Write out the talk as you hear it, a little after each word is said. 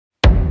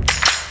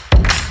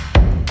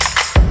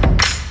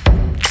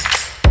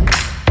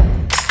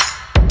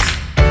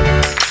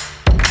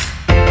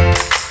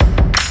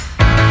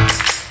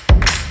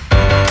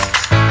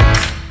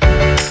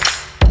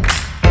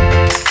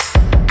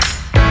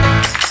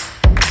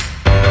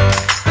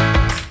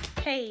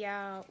Hey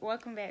y'all,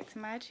 welcome back to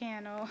my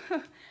channel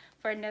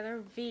for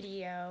another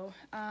video.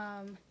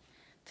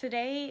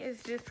 Today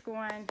is just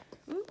going,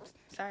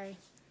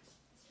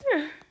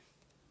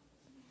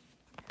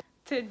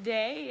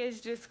 Today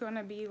is just going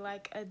to be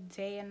like a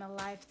day in the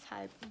life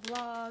type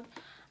vlog.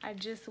 I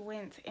just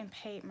went and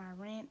paid my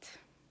rent.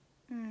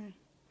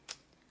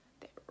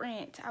 The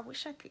rent, I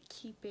wish I could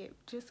keep it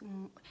just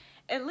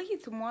at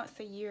least once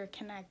a year.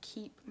 Can I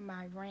keep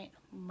my rent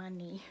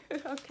money?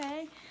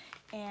 Okay,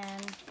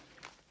 and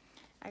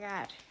I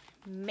got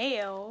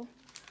mail.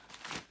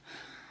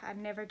 I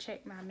never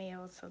check my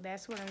mail, so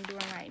that's what I'm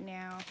doing right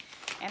now.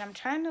 And I'm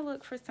trying to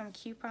look for some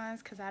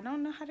coupons because I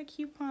don't know how to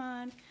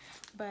coupon,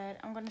 but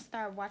I'm gonna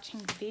start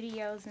watching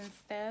videos and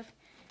stuff.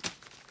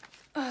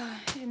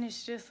 And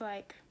it's just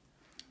like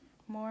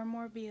more and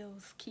more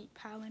bills keep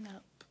piling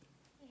up.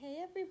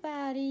 Hey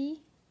everybody,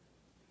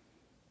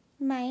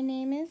 my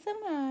name is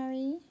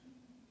Amare,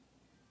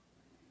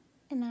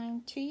 and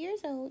I'm 2 years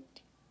old.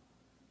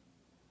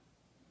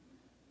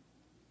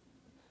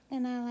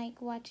 And I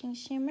like watching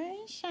Shimmer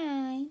and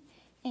Shine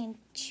and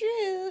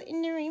True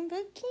in the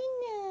Rainbow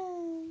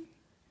Kingdom.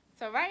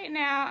 So right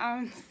now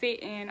I'm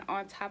sitting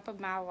on top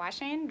of my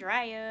washer and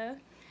dryer.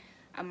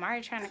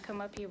 Amare trying to come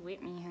up here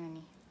with me,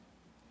 honey.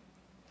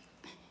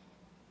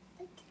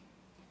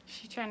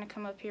 She trying to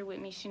come up here with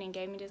me. She didn't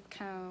gave me this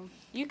comb.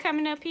 You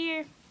coming up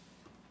here?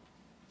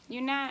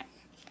 You not?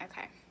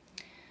 Okay.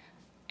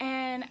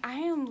 And I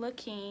am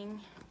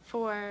looking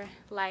for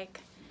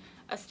like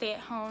a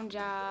stay-at-home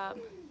job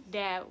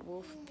that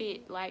will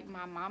fit like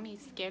my mommy's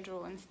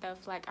schedule and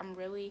stuff. Like I'm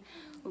really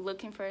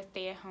looking for a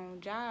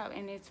stay-at-home job,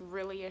 and it's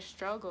really a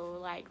struggle,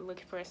 like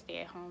looking for a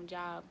stay-at-home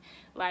job.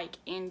 Like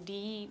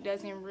Indeed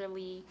doesn't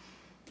really,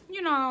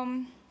 you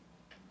know,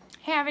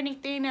 have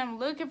anything I'm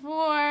looking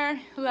for.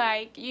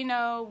 Like, you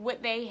know,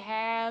 what they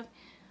have,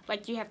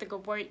 like you have to go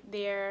work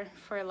there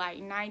for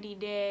like 90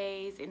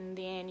 days and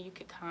then you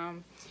could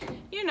come,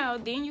 you know,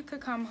 then you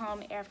could come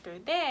home after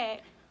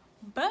that.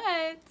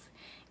 But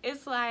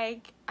it's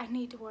like I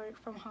need to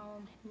work from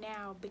home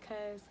now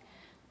because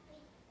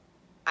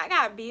I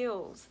got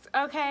bills,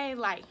 okay?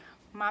 Like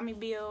mommy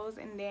bills,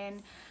 and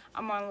then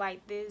I'm on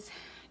like this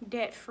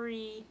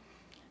debt-free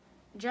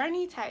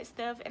journey type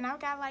stuff, and I've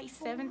got like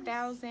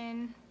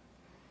 $7,000,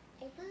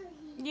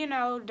 you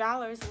know,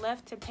 dollars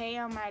left to pay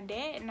on my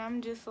debt, and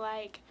I'm just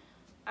like,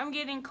 I'm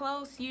getting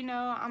close, you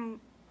know.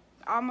 I'm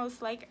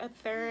almost like a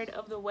third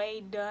of the way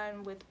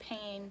done with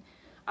paying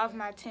of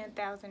my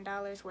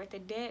 $10,000 worth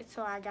of debt,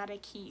 so I gotta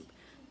keep,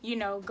 you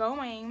know,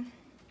 going.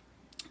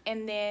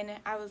 And then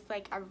I was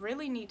like, I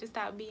really need to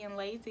stop being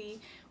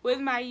lazy with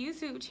my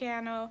YouTube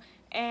channel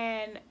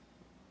and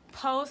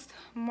post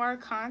more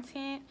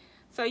content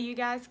so you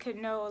guys could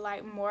know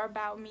like more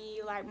about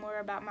me, like more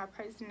about my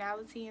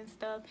personality and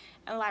stuff,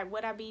 and like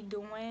what I be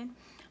doing.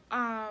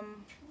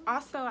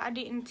 Also, I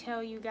didn't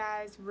tell you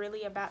guys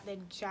really about the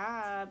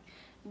job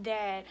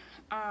that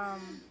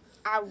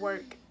I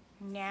work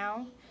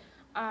now.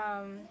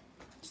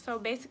 So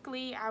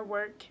basically I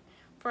work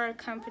for a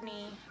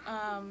company.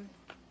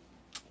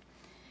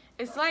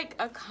 It's like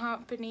a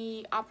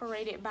company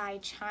operated by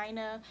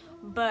China,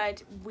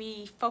 but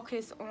we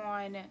focus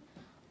on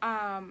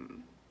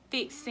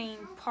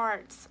fixing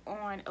parts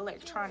on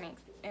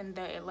electronics, and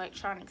the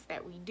electronics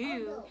that we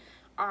do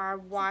are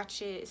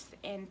watches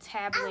and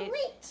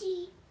tablets.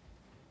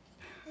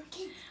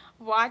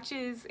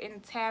 Watches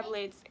and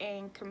tablets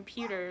and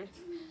computers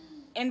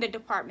in the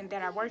department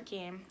that I work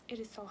in. It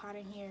is so hot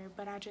in here,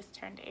 but I just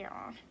turned the air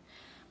on.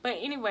 But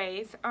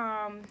anyways,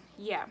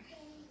 yeah,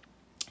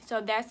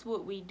 so that's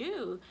what we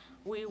do.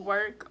 We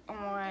work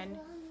on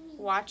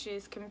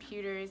watches,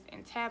 computers,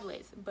 and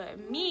tablets.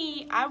 But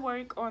me, I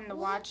work on the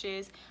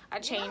watches. I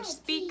change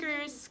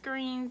speakers,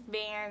 screens,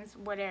 bands,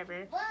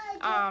 whatever,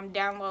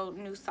 download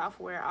new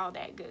software, all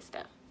that good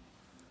stuff.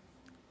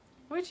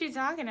 What you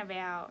talking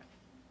about?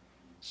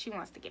 She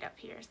wants to get up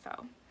here,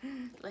 so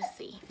let's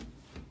see.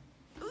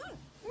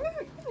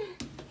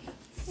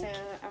 So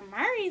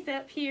Amare's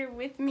up here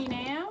with me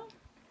now.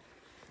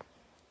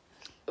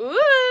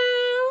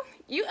 Ooh,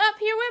 you up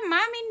here with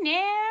mommy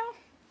now?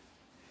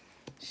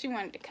 She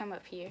wanted to come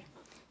up here.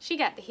 She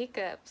got the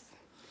hiccups.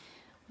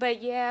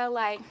 But yeah,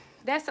 like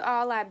that's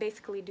all I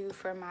basically do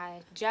for my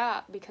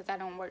job because I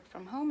don't work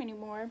from home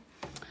anymore.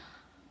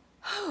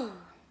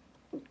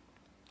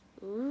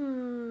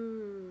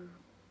 Ooh.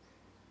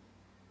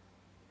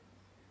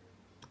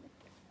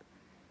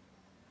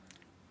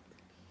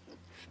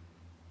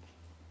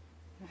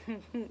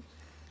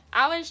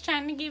 Always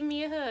trying to give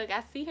me a hug.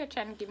 I see her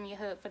trying to give me a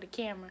hug for the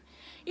camera.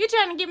 You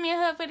trying to give me a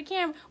hug for the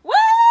camera? What?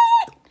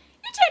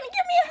 You trying to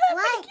give me a hug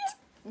for the camera?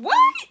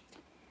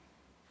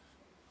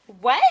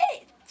 What?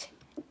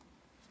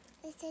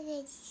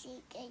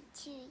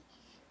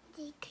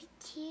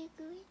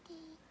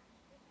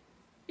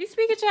 You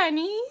speak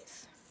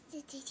Chinese?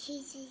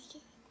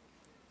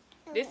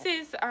 This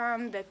is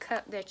the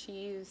cup that you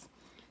use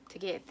to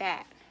get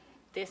that.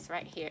 This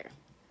right here.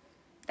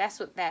 That's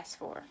what that's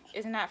for.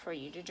 It's not for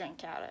you to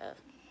drink out of.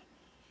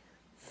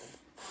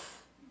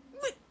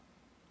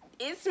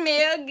 It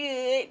smells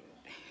good.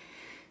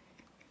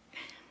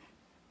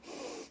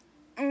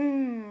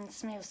 It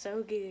smells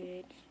so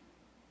good.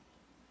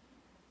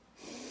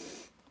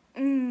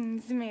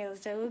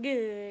 Smells so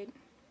good.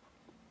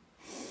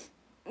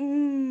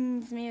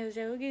 Smells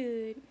so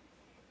good.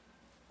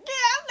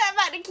 Yeah, I'm not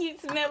about to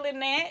keep smelling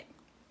that.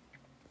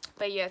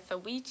 But yeah, so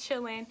we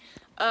chilling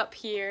up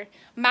here.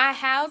 My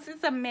house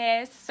is a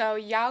mess, so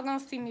y'all gonna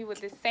see me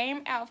with the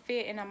same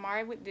outfit and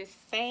Amare with this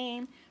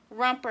same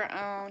romper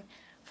on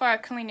for a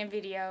cleaning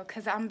video,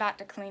 because I'm about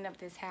to clean up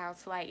this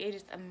house. Like, it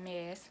is a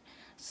mess.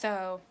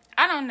 So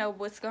I don't know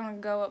what's gonna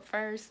go up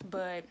first,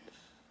 but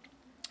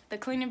the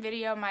cleaning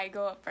video might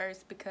go up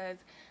first because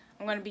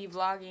I'm gonna be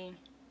vlogging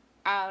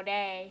all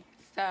day.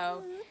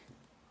 So,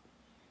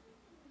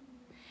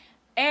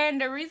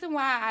 and the reason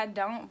why I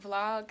don't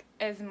vlog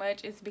as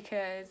much is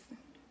because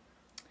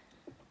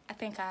I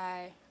think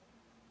I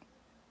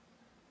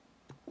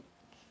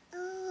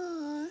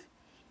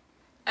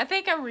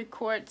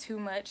record too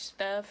much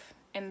stuff,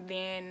 and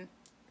then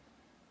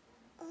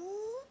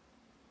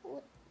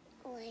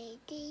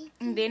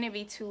it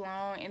be too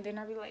long, and then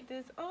I be like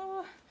this,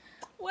 oh,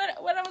 what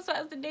am I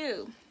supposed to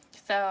do?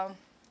 So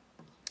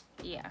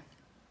yeah,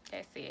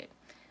 that's it.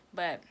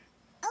 But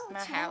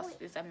my house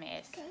is a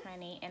mess,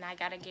 honey, and I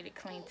gotta get it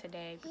clean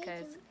today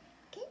because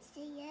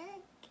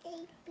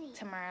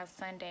tomorrow's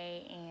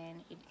Sunday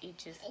and it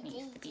just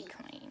needs to be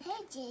clean.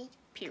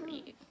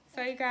 Period.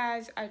 So you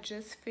guys, I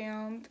just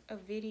filmed a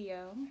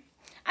video.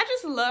 I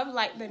just love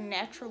like the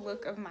natural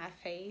look of my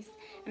face,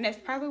 and that's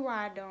probably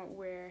why I don't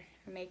wear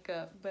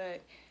makeup,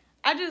 but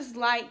I just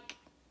like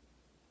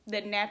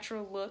the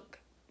natural look,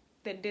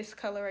 the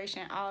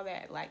discoloration, all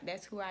that. Like,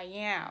 that's who I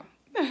am.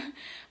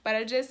 But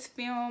I just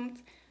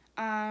filmed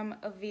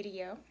a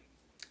video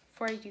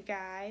for you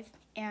guys,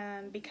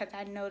 and because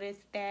I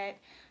noticed that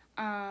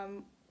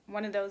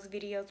one of those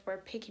videos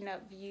were picking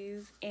up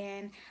views,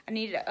 and I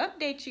needed to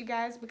update you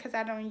guys because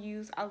I don't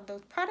use all of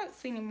those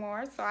products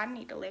anymore. So I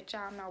need to let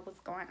y'all know what's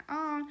going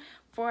on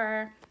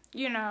for,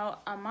 you know,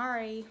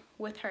 Amare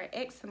with her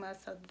eczema.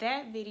 So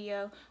that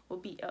video will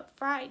be up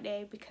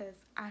Friday because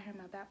I am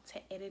about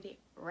to edit it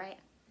right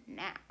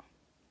now.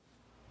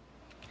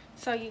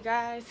 So you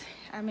guys,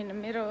 I'm in the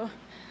middle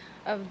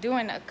of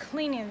doing a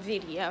cleaning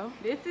video.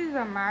 This is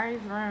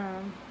Amare's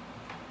room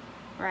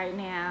right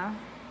now.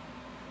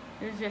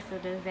 It's just a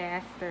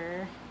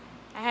disaster.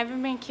 I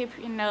haven't been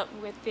keeping up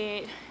with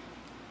it.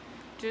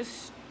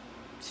 Just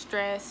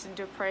stress,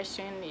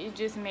 depression. It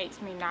just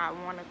makes me not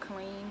want to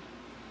clean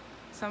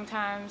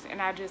sometimes,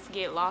 and I just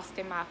get lost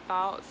in my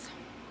thoughts.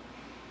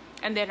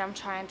 And then I'm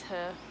trying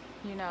to,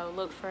 you know,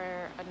 look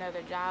for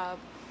another job,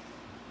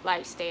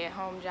 like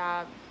stay-at-home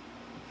job.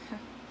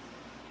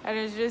 And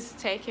it's just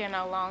taking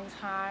a long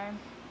time,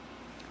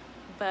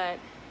 but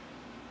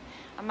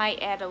I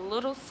might add a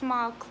little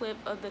small clip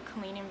of the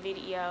cleaning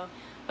video,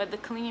 but the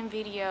cleaning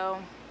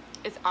video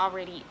is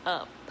already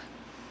up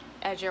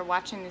as you're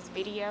watching this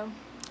video,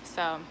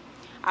 so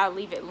I'll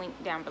leave it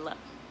linked down below.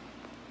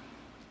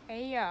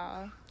 Hey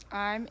y'all,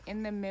 I'm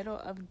in the middle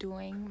of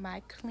doing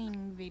my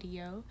cleaning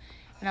video,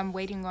 and I'm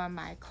waiting on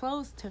my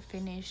clothes to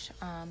finish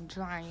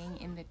drying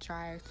in the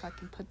dryer so I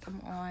can put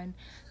them on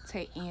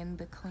to end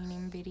the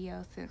cleaning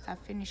video since I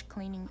finished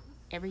cleaning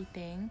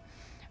everything.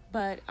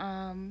 But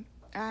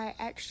I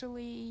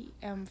actually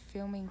am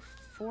filming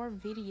 4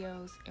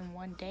 videos in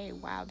one day.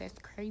 Wow, that's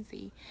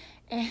crazy.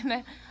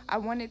 And I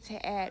wanted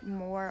to add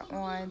more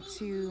on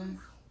to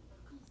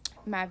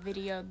my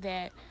video,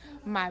 that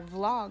my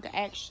vlog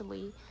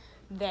actually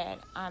that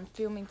I'm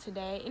filming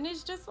today, and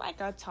it's just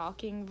like a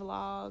talking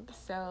vlog,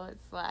 so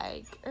it's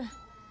like,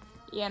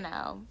 you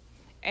know,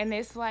 and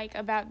it's like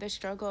about the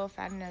struggle of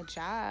finding a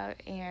job.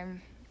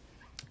 And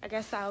I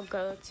guess I'll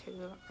go to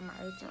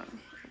Amare's room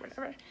or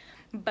whatever,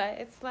 but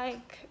it's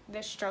like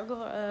the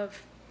struggle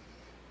of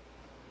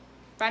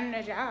finding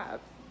a job,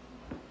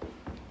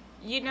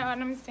 you know what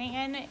I'm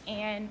saying?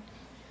 And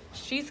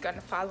she's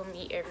gonna follow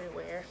me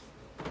everywhere.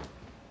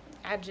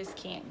 I just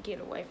can't get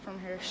away from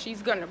her.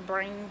 She's gonna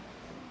bring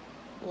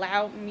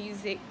loud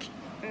music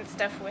and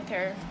stuff with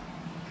her.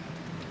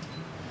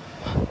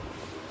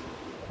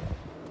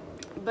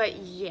 But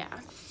yeah,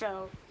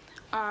 so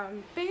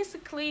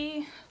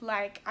basically,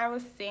 like I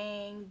was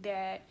saying,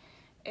 that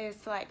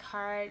it's like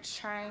hard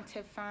trying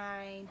to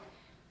find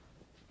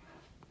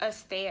a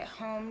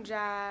stay-at-home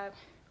job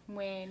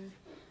when,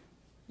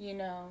 you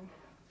know,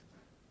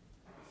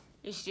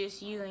 it's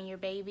just you and your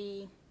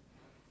baby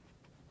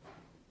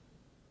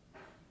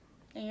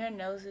and your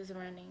nose is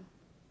running.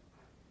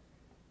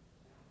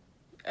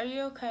 Are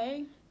you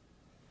okay?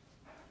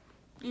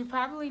 You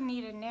probably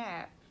need a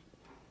nap.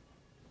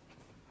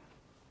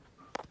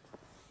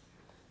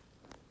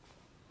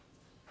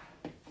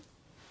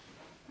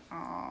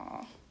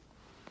 Aww.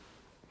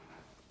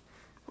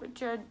 With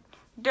your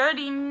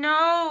dirty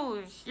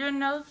nose. Your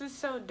nose is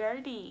so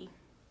dirty.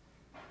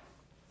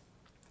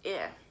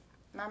 Yeah.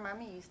 My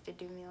mommy used to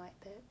do me like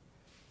that.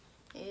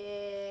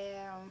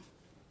 Yeah.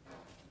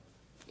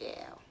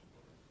 Yeah.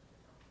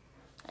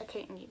 I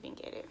couldn't even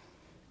get it.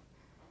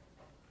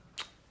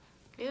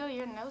 Ew,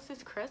 your nose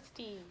is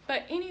crusty.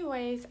 But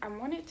anyways, I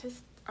wanted to,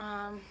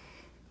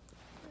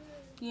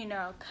 you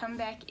know, come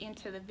back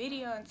into the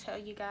video and tell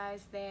you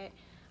guys that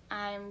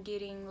I'm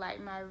getting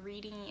like my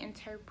reading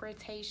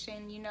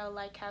interpretation, you know,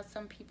 like how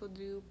some people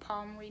do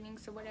palm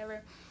readings or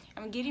whatever.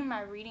 I'm getting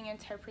my reading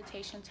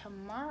interpretation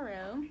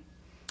tomorrow.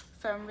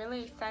 So I'm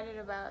really excited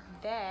about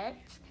that.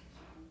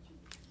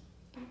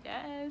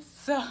 Yes,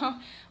 so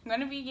I'm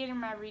gonna be getting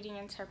my reading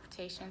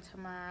interpretation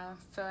tomorrow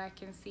so I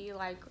can see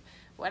like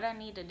what I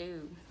need to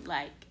do,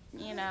 like,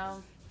 you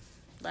know,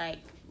 like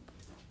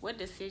what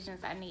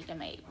decisions I need to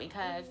make,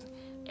 because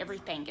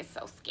everything is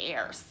so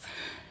scarce.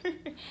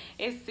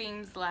 It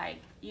seems like,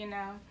 you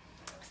know,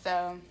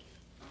 so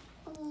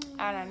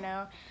I don't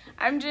know.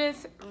 I'm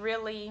just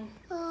really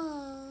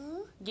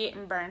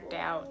getting burnt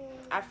out.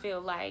 I feel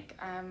like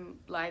I'm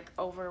like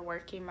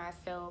overworking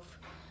myself.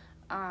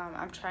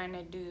 I'm trying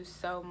to do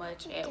so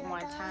much at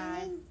one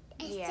time.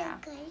 Yeah.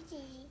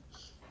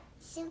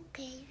 So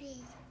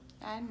crazy.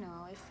 I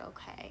know, it's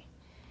okay.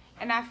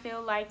 And I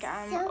feel like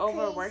I'm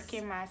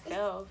overworking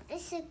myself.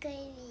 It's so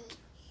crazy.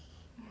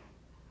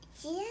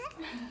 See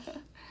that?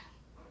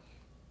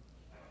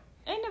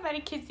 Ain't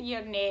nobody kissing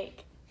your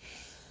neck.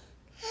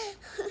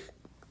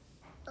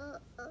 You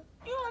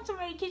want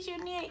somebody to kiss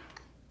your neck?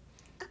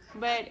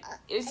 But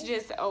it's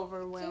just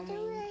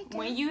overwhelming.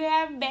 When you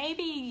have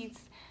babies.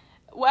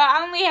 Well,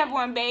 I only have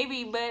one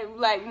baby, but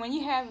like when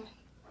you have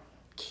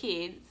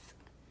kids,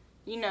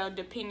 you know,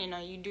 depending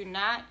on you, do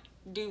not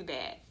do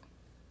that.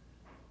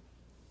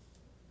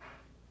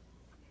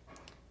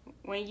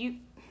 When you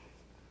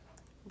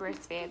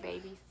breastfed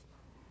babies,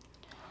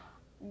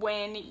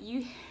 when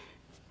you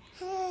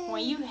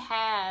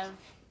have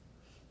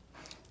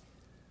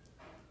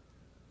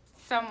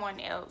someone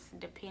else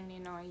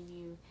depending on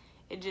you,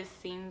 it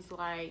just seems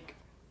like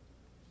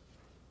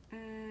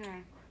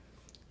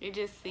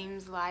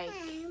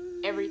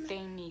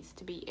everything needs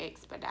to be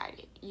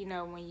expedited, you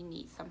know, when you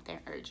need something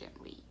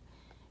urgently.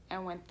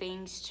 And when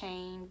things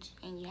change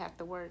and you have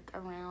to work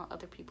around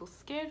other people's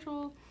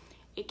schedule,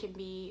 it can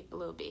be a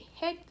little bit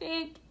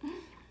hectic.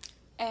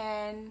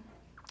 And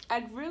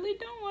I really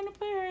don't want to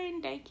put her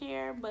in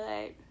daycare,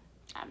 but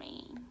I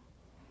mean,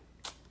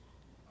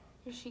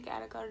 if she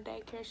gotta go to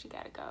daycare, she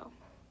gotta go.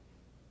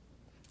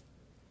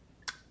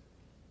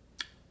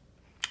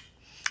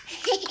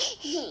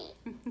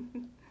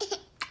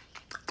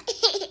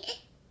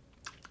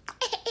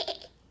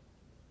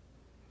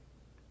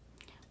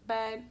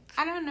 But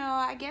I don't know,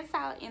 I guess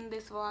I'll end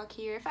this vlog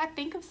here. If I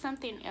think of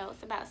something else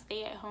about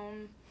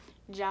stay-at-home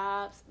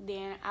jobs,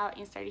 then I'll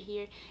insert it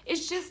here.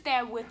 It's just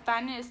that with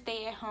finding a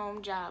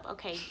stay-at-home job,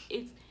 okay,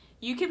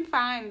 you can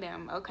find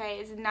them, okay?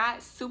 It's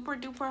not super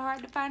duper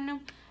hard to find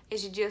them.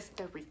 It's just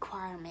the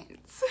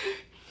requirements.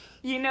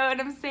 You know what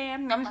I'm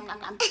saying?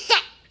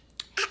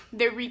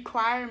 The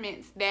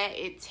requirements that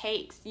it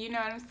takes, you know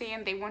what I'm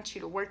saying? They want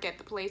you to work at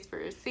the place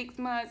for 6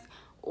 months,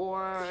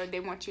 or they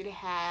want you to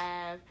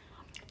have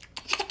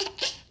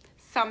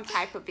some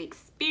type of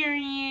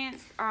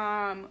experience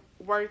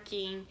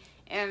working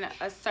in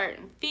a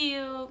certain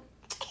field,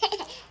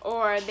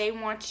 or they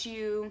want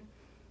you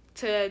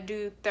to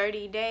do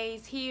 30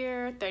 days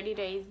here, 30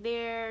 days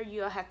there.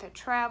 You'll have to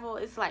travel.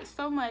 It's like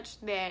so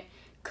much that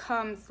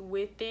comes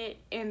with it.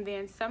 And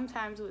then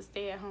sometimes with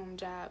stay-at-home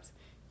jobs,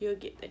 you'll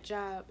get the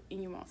job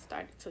and you won't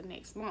start it till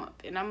next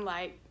month. And I'm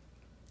like,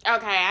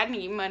 okay, I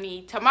need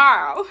money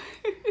tomorrow.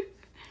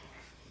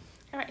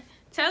 All right,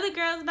 tell the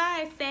girls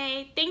bye.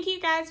 Say thank you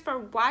guys for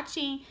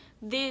watching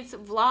this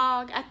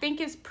vlog. I think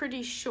it's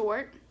pretty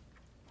short,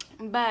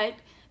 but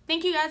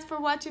thank you guys for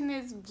watching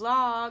this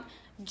vlog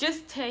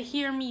just to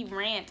hear me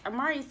rant.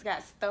 Amare's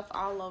got stuff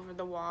all over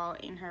the wall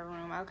in her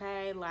room,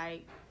 okay?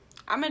 Like,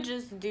 I'm gonna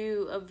just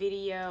do a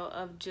video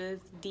of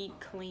just deep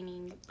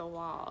cleaning the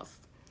walls.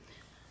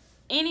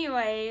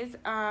 Anyways,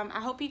 I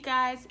hope you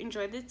guys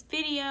enjoyed this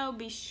video.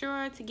 Be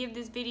sure to give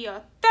this video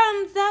a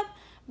thumbs up.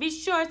 Be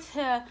sure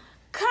to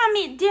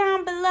comment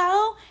down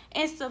below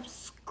and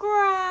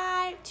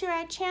subscribe to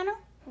our channel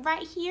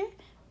right here.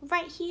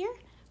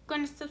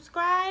 Gonna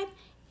subscribe,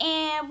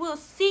 and we'll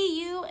see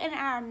you in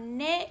our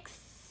next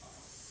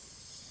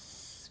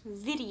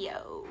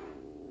video.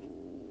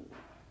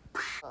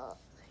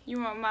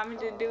 You want mommy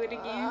to do it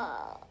again?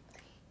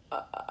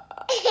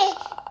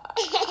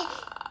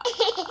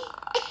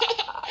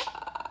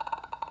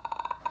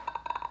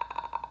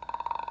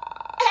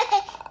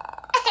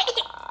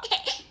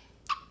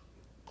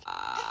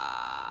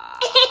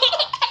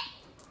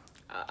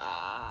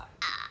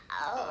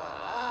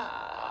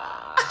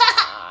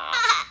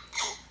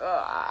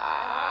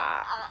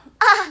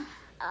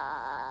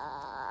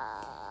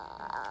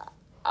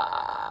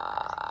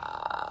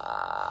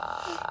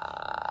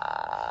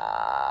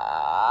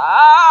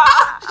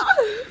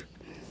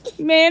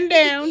 Man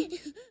down.